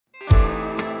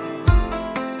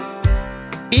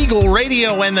Eagle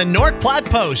Radio and the North Platte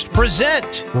Post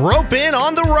present Rope In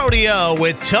on the Rodeo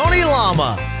with Tony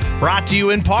Lama. Brought to you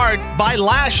in part by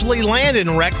Lashley Land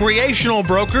and Recreational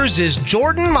Brokers is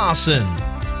Jordan Mawson,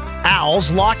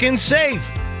 Owls Lock and Safe,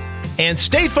 and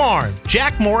State Farm,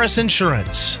 Jack Morris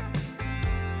Insurance.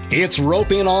 It's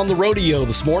Rope In on the Rodeo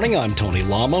this morning. I'm Tony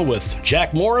Lama with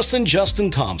Jack Morris and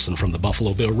Justin Thompson from the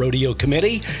Buffalo Bill Rodeo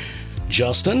Committee.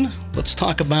 Justin, let's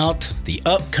talk about the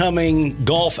upcoming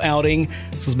golf outing.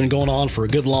 This has been going on for a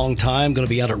good long time. Going to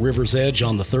be out at River's Edge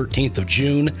on the 13th of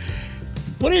June.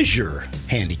 What is your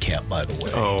handicap, by the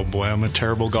way? Oh boy, I'm a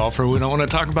terrible golfer. We don't want to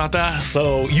talk about that.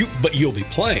 But you'll be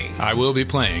playing. I will be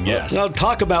playing, yes. Now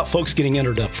talk about folks getting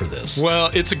entered up for this.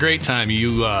 Well, it's a great time.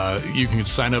 You can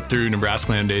sign up through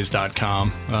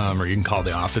NebraskaLandDays.com, or you can call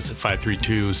the office at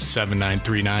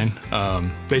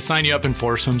 532-7939. They sign you up in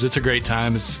foursomes. It's a great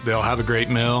time. They'll have a great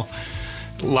meal.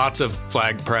 Lots of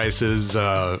flag prices,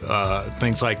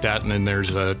 things like that, and then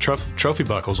there's trophy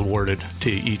buckles awarded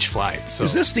to each flight. So,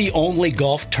 is this the only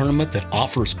golf tournament that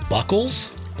offers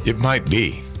buckles? It might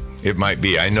be. It might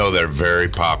be. I know they're very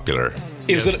popular.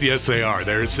 Yes, they are.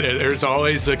 There's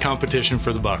always a competition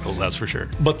for the buckles, that's for sure.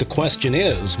 But the question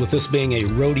is, with this being a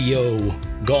rodeo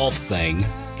golf thing,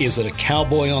 is it a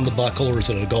cowboy on the buckle or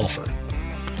is it a golfer?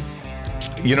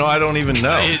 You know, I don't even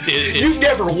know. You've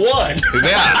never won. Yeah,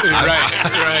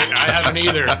 right. I haven't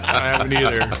either.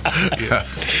 Yeah.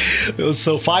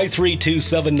 So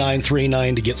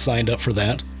 532-7939 to get signed up for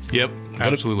that. Yep,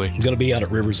 absolutely. Going to be out at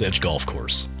River's Edge Golf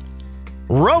Course.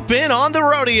 Rope In on the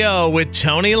Rodeo with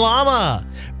Tony Lama.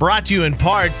 Brought to you in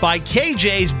part by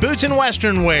KJ's Boots and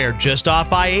Western Wear just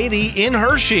off I-80 in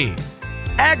Hershey.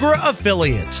 Agra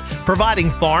Affiliates,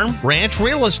 providing farm, ranch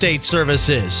real estate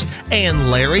services, and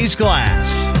Larry's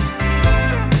Glass.